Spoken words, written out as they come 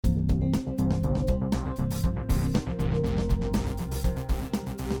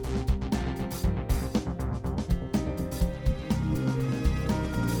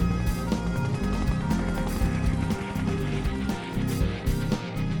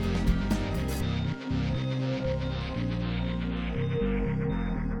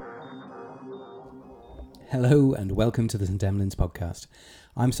Hello and welcome to the St Emlyn's podcast.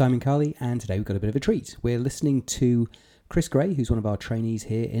 I'm Simon Carley and today we've got a bit of a treat. We're listening to Chris Gray, who's one of our trainees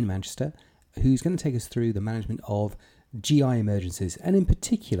here in Manchester, who's going to take us through the management of GI emergencies and in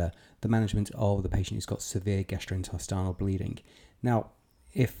particular the management of the patient who's got severe gastrointestinal bleeding. Now,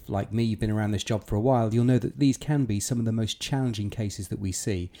 if, like me, you've been around this job for a while, you'll know that these can be some of the most challenging cases that we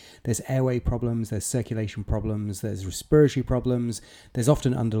see. There's airway problems, there's circulation problems, there's respiratory problems, there's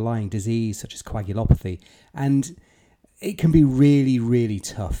often underlying disease such as coagulopathy, and it can be really, really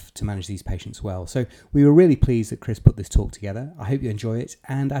tough to manage these patients well. So we were really pleased that Chris put this talk together. I hope you enjoy it,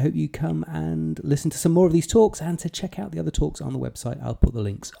 and I hope you come and listen to some more of these talks and to check out the other talks on the website. I'll put the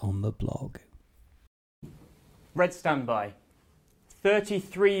links on the blog. Red standby.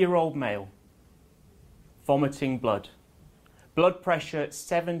 33-year-old male, vomiting blood. Blood pressure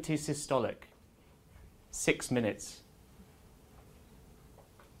 70 systolic. 6 minutes.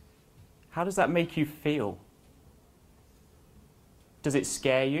 How does that make you feel? Does it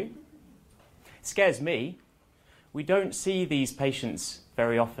scare you? It scares me. We don't see these patients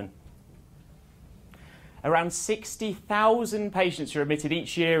very often. Around 60,000 patients are admitted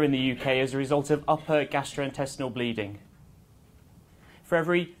each year in the UK as a result of upper gastrointestinal bleeding. For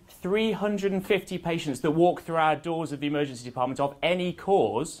every 350 patients that walk through our doors of the emergency department of any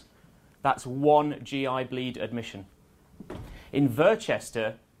cause, that's one GI bleed admission. In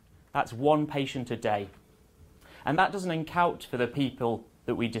Worcester, that's one patient a day. And that doesn't account for the people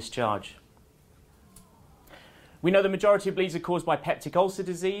that we discharge. We know the majority of bleeds are caused by peptic ulcer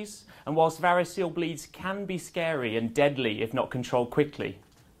disease, and whilst variceal bleeds can be scary and deadly if not controlled quickly,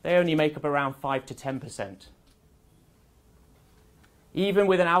 they only make up around 5 to 10%. Even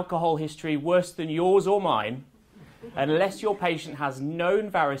with an alcohol history worse than yours or mine, unless your patient has known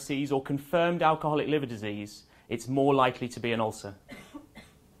varices or confirmed alcoholic liver disease, it's more likely to be an ulcer.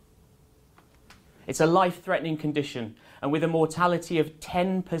 It's a life-threatening condition, and with a mortality of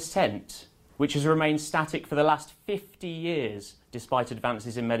 10%, which has remained static for the last 50 years despite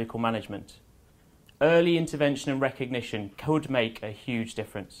advances in medical management, early intervention and recognition could make a huge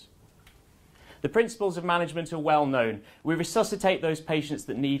difference. The principles of management are well known. We resuscitate those patients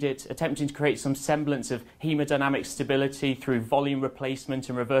that need it, attempting to create some semblance of hemodynamic stability through volume replacement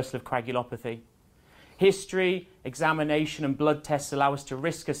and reversal of coagulopathy. History, examination and blood tests allow us to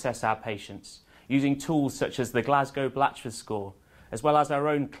risk assess our patients using tools such as the Glasgow-Blatchford score, as well as our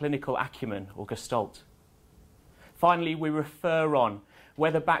own clinical acumen or gestalt. Finally, we refer on,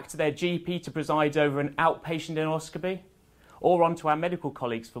 whether back to their GP to preside over an outpatient endoscopy, or on to our medical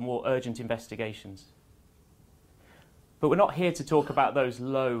colleagues for more urgent investigations. But we're not here to talk about those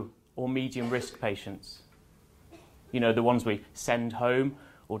low or medium risk patients. You know, the ones we send home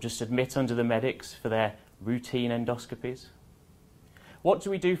or just admit under the medics for their routine endoscopies. What do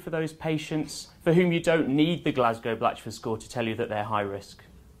we do for those patients for whom you don't need the Glasgow-Blatchford score to tell you that they're high risk?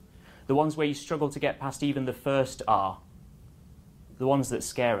 The ones where you struggle to get past even the first R. The ones that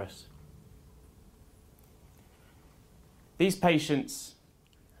scare us. These patients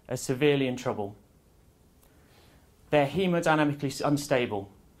are severely in trouble. They're hemodynamically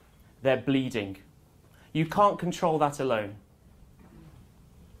unstable. They're bleeding. You can't control that alone.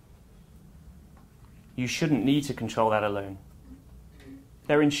 You shouldn't need to control that alone.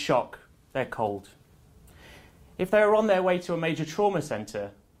 They're in shock. They're cold. If they were on their way to a major trauma centre,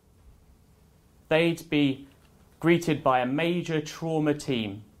 they'd be greeted by a major trauma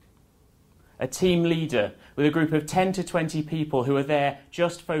team. A team leader with a group of 10 to 20 people who are there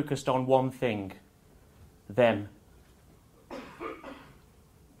just focused on one thing, them.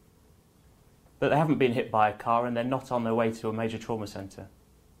 But they haven't been hit by a car and they're not on their way to a major trauma centre.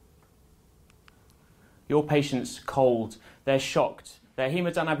 Your patient's cold, they're shocked, they're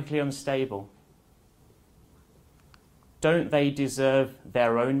hemodynamically unstable. Don't they deserve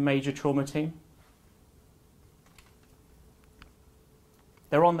their own major trauma team?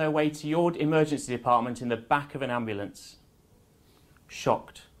 They're on their way to your emergency department in the back of an ambulance.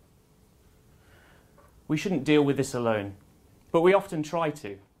 Shocked. We shouldn't deal with this alone, but we often try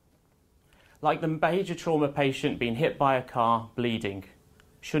to. Like the major trauma patient being hit by a car, bleeding,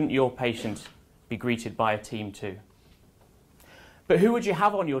 shouldn't your patient be greeted by a team too? But who would you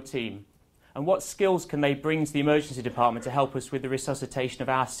have on your team? And what skills can they bring to the emergency department to help us with the resuscitation of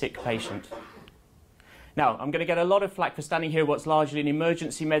our sick patient? Now, I'm going to get a lot of flack for standing here at what's largely an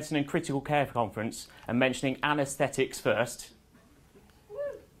emergency medicine and critical care conference and mentioning anaesthetics first.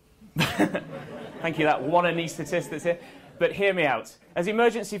 Thank you, that one anaesthetist that's here. But hear me out. As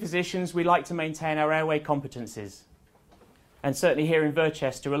emergency physicians, we like to maintain our airway competencies. And certainly here in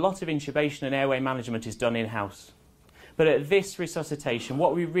Worcester, a lot of intubation and airway management is done in-house. But at this resuscitation,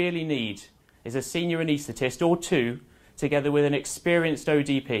 what we really need is a senior anaesthetist or two, together with an experienced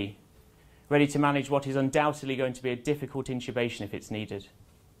ODP, ready to manage what is undoubtedly going to be a difficult intubation if it's needed.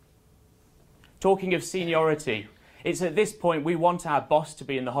 Talking of seniority, it's at this point we want our boss to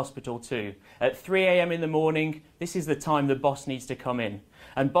be in the hospital too. At 3 a.m. in the morning, this is the time the boss needs to come in.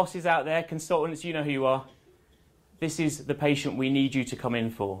 And bosses out there, consultants, you know who you are. This is the patient we need you to come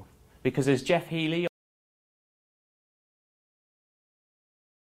in for. Because as Jeff Healy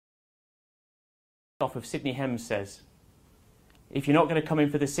off of Sydney Hems says, if you're not going to come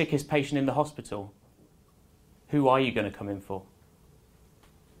in for the sickest patient in the hospital, who are you going to come in for?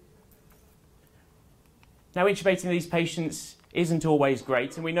 Now, intubating these patients isn't always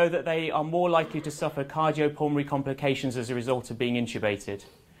great, and we know that they are more likely to suffer cardiopulmonary complications as a result of being intubated.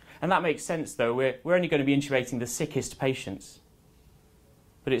 And that makes sense, though. We're only going to be intubating the sickest patients.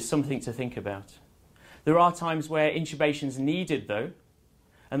 But it's something to think about. There are times where intubation's needed, though,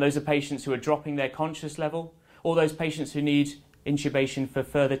 and those are patients who are dropping their conscious level, or those patients who need intubation for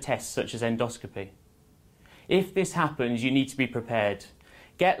further tests such as endoscopy. If this happens, you need to be prepared.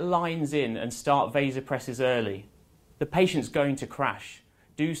 Get lines in and start vasopresses early. The patient's going to crash.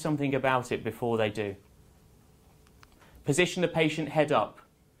 Do something about it before they do. Position the patient head up,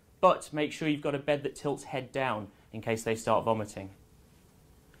 but make sure you've got a bed that tilts head down in case they start vomiting.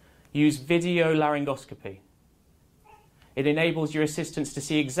 Use video laryngoscopy. It enables your assistants to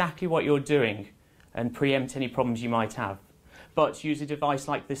see exactly what you're doing and preempt any problems you might have. But use a device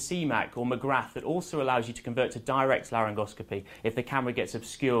like the CMAC or McGrath that also allows you to convert to direct laryngoscopy if the camera gets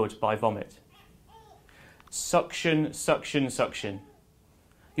obscured by vomit. Suction, suction, suction.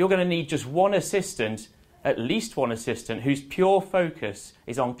 You're going to need just one assistant, at least one assistant, whose pure focus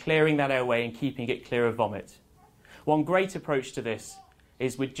is on clearing that airway and keeping it clear of vomit. One great approach to this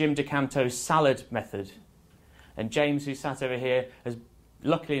is with Jim DeCanto's salad method. And James, who sat over here, is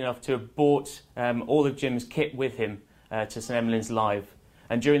lucky enough to have bought all of Jim's kit with him to St Emmeline's Live.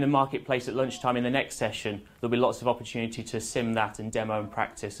 And during the marketplace at lunchtime in the next session, there'll be lots of opportunity to sim that and demo and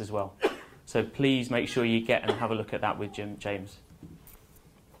practice as well. So please make sure you get and have a look at that with James.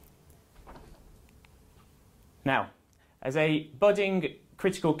 Now, as a budding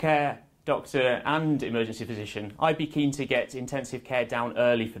critical care doctor and emergency physician, I'd be keen to get intensive care down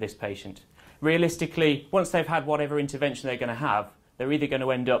early for this patient. Realistically, once they've had whatever intervention they're going to have, they're either going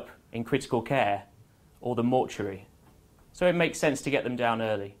to end up in critical care or the mortuary. So it makes sense to get them down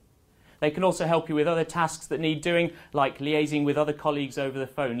early. They can also help you with other tasks that need doing, like liaising with other colleagues over the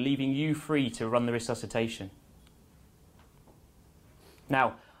phone, leaving you free to run the resuscitation.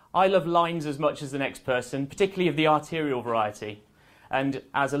 Now, I love lines as much as the next person, particularly of the arterial variety. And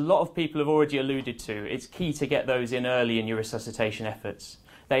as a lot of people have already alluded to, it's key to get those in early in your resuscitation efforts.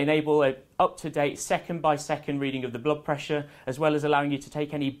 They enable an up-to-date second-by-second reading of the blood pressure, as well as allowing you to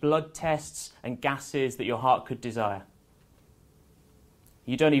take any blood tests and gases that your heart could desire.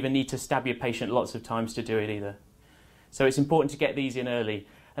 You don't even need to stab your patient lots of times to do it either. So it's important to get these in early.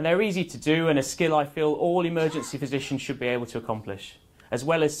 And they're easy to do and a skill I feel all emergency physicians should be able to accomplish, as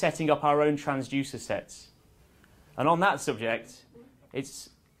well as setting up our own transducer sets. And on that subject, it's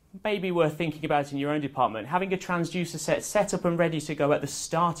maybe worth thinking about in your own department, having a transducer set up and ready to go at the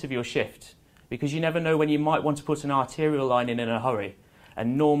start of your shift, because you never know when you might want to put an arterial line in a hurry,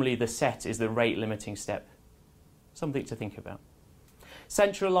 and normally the set is the rate limiting step. Something to think about.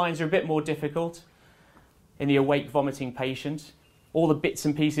 Central lines are a bit more difficult in the awake vomiting patient. All the bits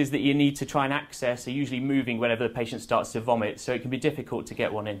and pieces that you need to try and access are usually moving whenever the patient starts to vomit, so it can be difficult to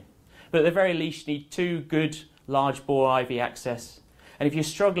get one in. But at the very least, you need 2 good large bore IV access. And if you're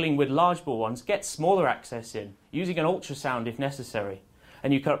struggling with large bore ones, get smaller access in, using an ultrasound if necessary.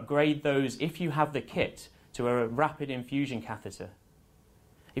 And you can upgrade those, if you have the kit, to a rapid infusion catheter.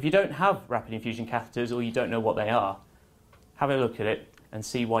 If you don't have rapid infusion catheters or you don't know what they are, have a look at it and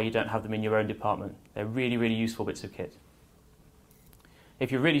see why you don't have them in your own department. They're really, really useful bits of kit.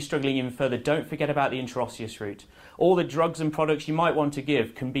 If you're really struggling even further, don't forget about the intraosseous route. All the drugs and products you might want to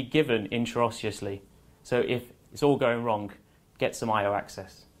give can be given intraosseously. So if it's all going wrong, get some IO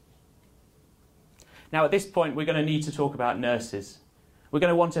access. Now at this point, we're going to need to talk about nurses. We're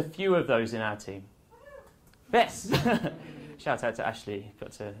going to want a few of those in our team. Yes! Shout out to Ashley,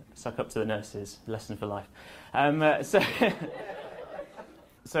 got to suck up to the nurses, lesson for life.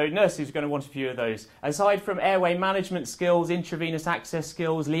 So nurses are going to want a few of those. Aside from airway management skills, intravenous access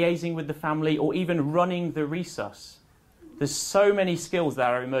skills, liaising with the family, or even running the resus, there's so many skills that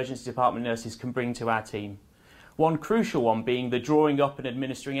our emergency department nurses can bring to our team. One crucial one being the drawing up and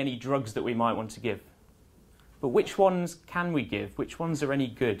administering any drugs that we might want to give. But which ones can we give? Which ones are any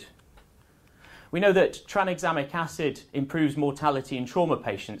good? We know that tranexamic acid improves mortality in trauma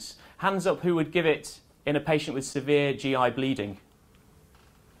patients. Hands up who would give it in a patient with severe GI bleeding.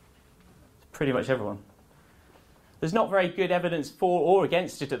 Pretty much everyone. There's not very good evidence for or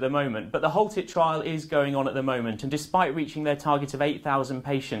against it at the moment, but the HALT-IT trial is going on at the moment, and despite reaching their target of 8,000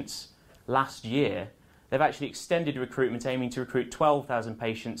 patients last year, they've actually extended recruitment, aiming to recruit 12,000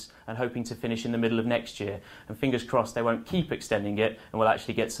 patients and hoping to finish in the middle of next year. And fingers crossed they won't keep extending it, and we'll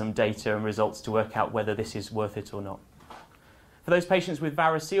actually get some data and results to work out whether this is worth it or not. For those patients with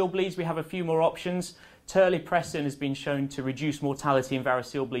variceal bleeds, we have a few more options. Terlipressin has been shown to reduce mortality in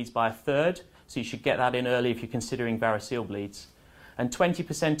variceal bleeds by a third, so you should get that in early if you're considering variceal bleeds. And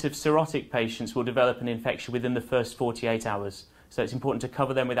 20% of cirrhotic patients will develop an infection within the first 48 hours. So it's important to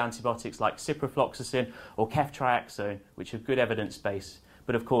cover them with antibiotics like ciprofloxacin or ceftriaxone, which have good evidence base.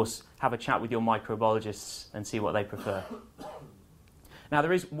 But of course, have a chat with your microbiologists and see what they prefer. Now,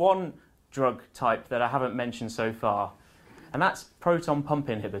 there is one drug type that I haven't mentioned so far, and that's proton pump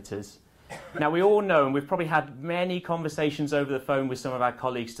inhibitors. Now, we all know, and we've probably had many conversations over the phone with some of our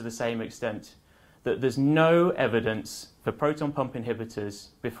colleagues to the same extent, that there's no evidence for proton pump inhibitors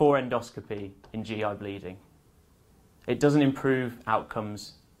before endoscopy in GI bleeding. It doesn't improve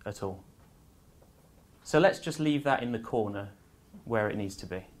outcomes at all. So let's just leave that in the corner where it needs to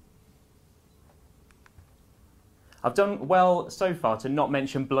be. I've done well so far to not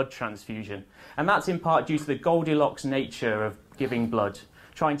mention blood transfusion, and that's in part due to the Goldilocks nature of giving blood,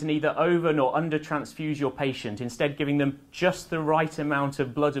 trying to neither over nor under transfuse your patient, instead giving them just the right amount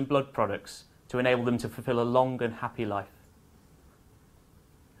of blood and blood products to enable them to fulfill a long and happy life.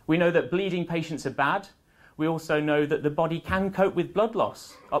 We know that bleeding patients are bad. We also know that the body can cope with blood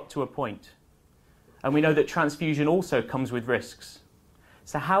loss up to a point. And we know that transfusion also comes with risks.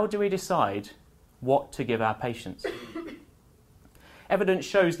 So how do we decide what to give our patients? Evidence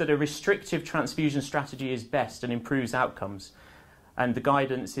shows that a restrictive transfusion strategy is best and improves outcomes. And the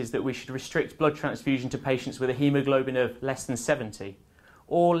guidance is that we should restrict blood transfusion to patients with a hemoglobin of less than 70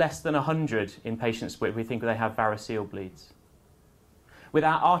 or less than 100 in patients where we think they have variceal bleeds. With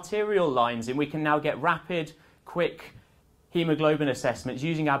our arterial lines in, we can now get rapid, quick hemoglobin assessments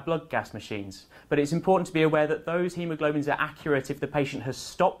using our blood gas machines. But it's important to be aware that those hemoglobins are accurate if the patient has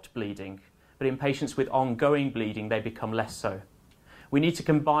stopped bleeding, but in patients with ongoing bleeding, they become less so. We need to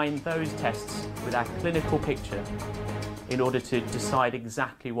combine those tests with our clinical picture in order to decide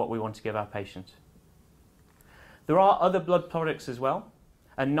exactly what we want to give our patient. There are other blood products as well,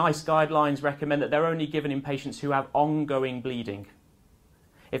 and NICE guidelines recommend that they're only given in patients who have ongoing bleeding.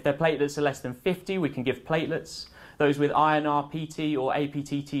 If their platelets are less than 50, we can give platelets. Those with INR-PT or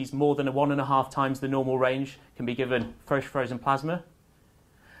APTTs more than 1.5 times the normal range can be given fresh frozen plasma.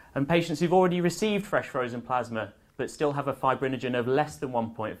 And patients who've already received fresh frozen plasma but still have a fibrinogen of less than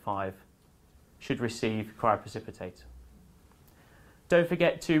 1.5 should receive cryoprecipitate. Don't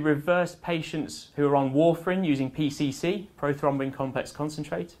forget to reverse patients who are on warfarin using PCC, prothrombin complex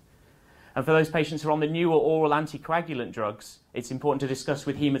concentrate. And for those patients who are on the newer oral anticoagulant drugs, it's important to discuss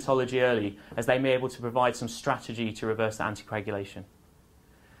with haematology early, as they may be able to provide some strategy to reverse the anticoagulation.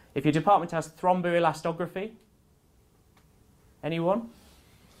 If your department has thromboelastography, anyone?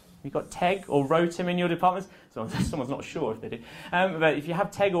 You've got TEG or ROTEM in your departments? Someone's not sure if they do. But if you have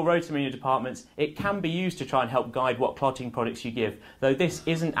TEG or ROTEM in your departments, it can be used to try and help guide what clotting products you give, though this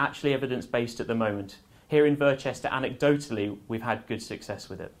isn't actually evidence-based at the moment. Here in Worcester, anecdotally, we've had good success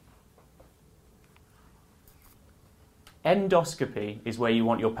with it. Endoscopy is where you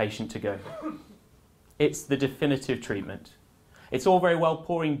want your patient to go. It's the definitive treatment. It's all very well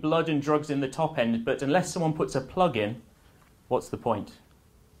pouring blood and drugs in the top end, but unless someone puts a plug in, what's the point?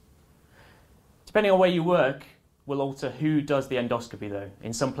 Depending on where you work, will alter who does the endoscopy though.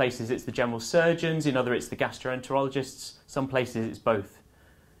 In some places it's the general surgeons, in others it's the gastroenterologists, some places it's both.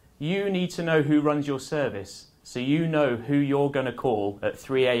 You need to know who runs your service, so you know who you're going to call at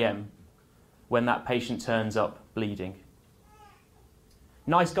 3 a.m. when that patient turns up bleeding.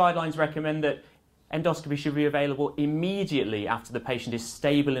 NICE guidelines recommend that endoscopy should be available immediately after the patient is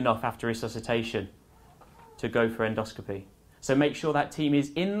stable enough after resuscitation to go for endoscopy. So make sure that team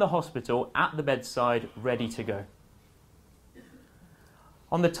is in the hospital at the bedside, ready to go.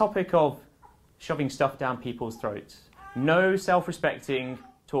 On the topic of shoving stuff down people's throats, no self-respecting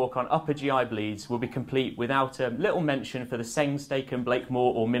talk on upper GI bleeds will be complete without a little mention for the Sengstaken,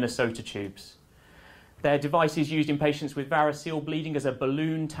 Blakemore or Minnesota tubes. They're devices used in patients with variceal bleeding as a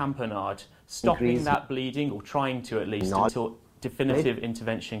balloon tamponade, stopping that bleeding, or trying to at least, until definitive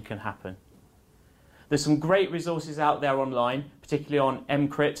intervention can happen. There's some great resources out there online, particularly on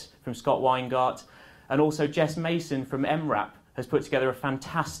EMCRIT from Scott Weingart, and also Jess Mason from MRAP has put together a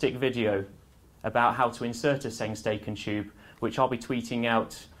fantastic video about how to insert a Sengstaken tube, which I'll be tweeting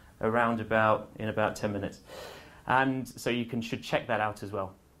out in about 10 minutes. And so you should check that out as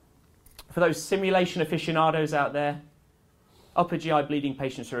well. For those simulation aficionados out there, upper GI bleeding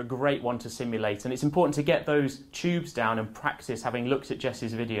patients are a great one to simulate, and it's important to get those tubes down and practice having looked at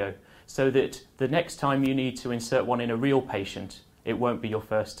Jess's video so that the next time you need to insert one in a real patient, it won't be your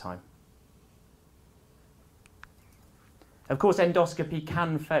first time. Of course, endoscopy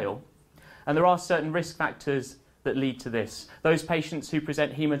can fail, and there are certain risk factors that lead to this. Those patients who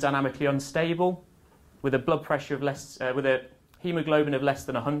present hemodynamically unstable, with a blood pressure of with a hemoglobin of less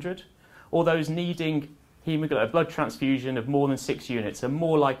than 100, or those needing a blood transfusion of more than 6 units are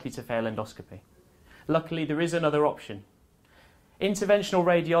more likely to fail endoscopy. Luckily, there is another option. Interventional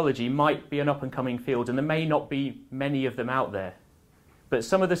radiology might be an up-and-coming field, and there may not be many of them out there. But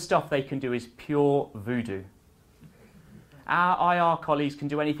some of the stuff they can do is pure voodoo. Our IR colleagues can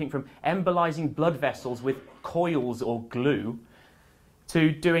do anything from embolizing blood vessels with coils or glue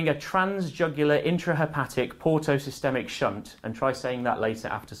to doing a transjugular intrahepatic portosystemic shunt, and try saying that later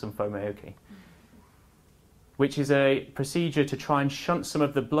after some fomeoki, which is a procedure to try and shunt some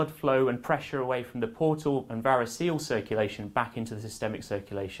of the blood flow and pressure away from the portal and variceal circulation back into the systemic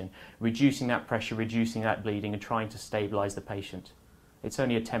circulation, reducing that pressure, reducing that bleeding, and trying to stabilize the patient. It's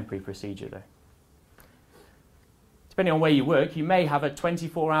only a temporary procedure though. Depending on where you work, you may have a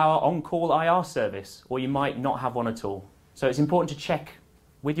 24-hour on-call IR service, or you might not have one at all. So it's important to check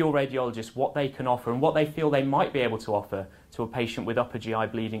with your radiologist what they can offer and what they feel they might be able to offer to a patient with upper GI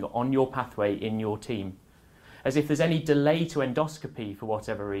bleeding on your pathway in your team. As if there's any delay to endoscopy for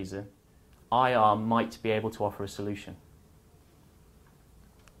whatever reason, IR might be able to offer a solution.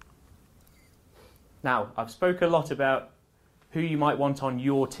 Now, I've spoken a lot about who you might want on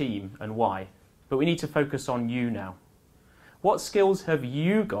your team and why, but we need to focus on you now. What skills have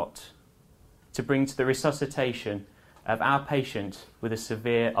you got to bring to the resuscitation of our patient with a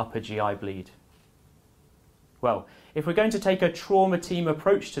severe upper GI bleed? Well, if we're going to take a trauma team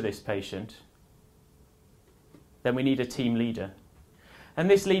approach to this patient, then we need a team leader. And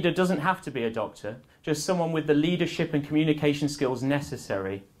this leader doesn't have to be a doctor, just someone with the leadership and communication skills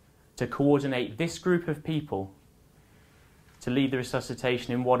necessary to coordinate this group of people to lead the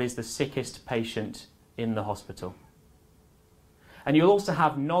resuscitation in what is the sickest patient in the hospital. And you'll also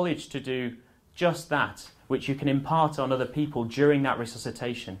have knowledge to do just that, which you can impart on other people during that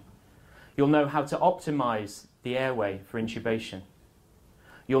resuscitation. You'll know how to optimize the airway for intubation.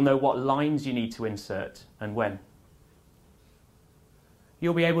 You'll know what lines you need to insert and when.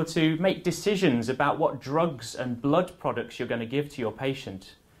 You'll be able to make decisions about what drugs and blood products you're going to give to your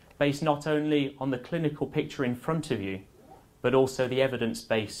patient, based not only on the clinical picture in front of you, but also the evidence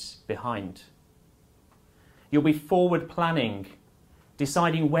base behind. You'll be forward planning,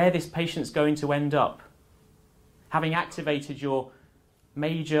 deciding where this patient's going to end up, having activated your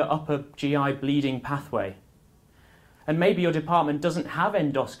major upper GI bleeding pathway. And maybe your department doesn't have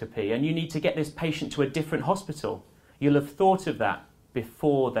endoscopy and you need to get this patient to a different hospital. You'll have thought of that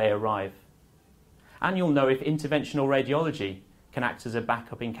before they arrive. And you'll know if interventional radiology can act as a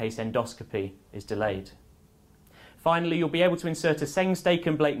backup in case endoscopy is delayed. Finally, you'll be able to insert a Sengstake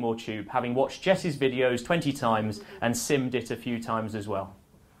and Blakemore tube, having watched Jess's videos 20 times and simmed it a few times as well.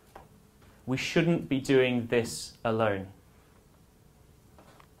 We shouldn't be doing this alone.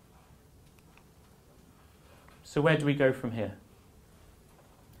 So where do we go from here?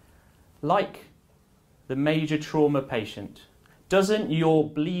 Like the major trauma patient, doesn't your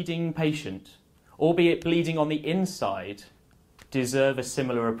bleeding patient, albeit bleeding on the inside, deserve a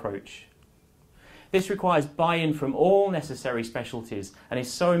similar approach? This requires buy-in from all necessary specialties and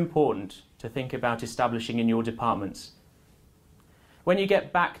is so important to think about establishing in your departments. When you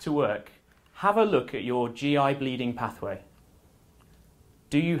get back to work, have a look at your GI bleeding pathway.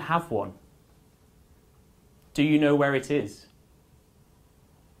 Do you have one? Do you know where it is?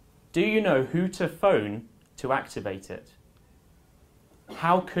 Do you know who to phone to activate it?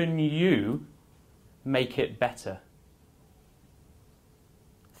 How can you make it better?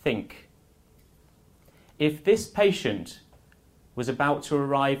 Think. If this patient was about to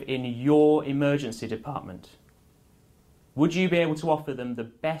arrive in your emergency department, would you be able to offer them the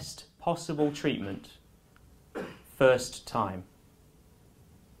best possible treatment first time?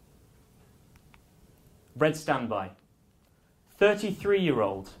 Red standby.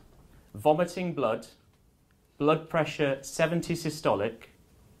 33-year-old, vomiting blood, blood pressure 70 systolic,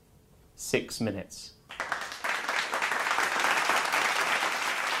 6 minutes.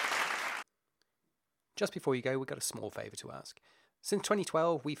 Just before you go, we've got a small favour to ask. Since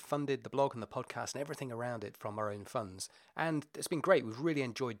 2012, we've funded the blog and the podcast and everything around it from our own funds, and it's been great. We've really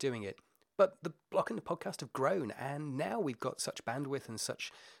enjoyed doing it. But the blog and the podcast have grown, and now we've got such bandwidth and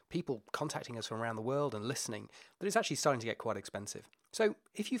such people contacting us from around the world and listening that it's actually starting to get quite expensive. So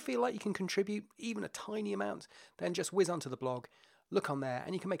if you feel like you can contribute even a tiny amount, then just whiz onto the blog, look on there,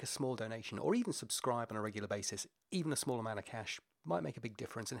 and you can make a small donation or even subscribe on a regular basis. Even a small amount of cash might make a big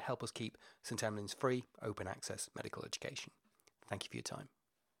difference and help us keep St Emlyn's free, open access medical education. Thank you for your time.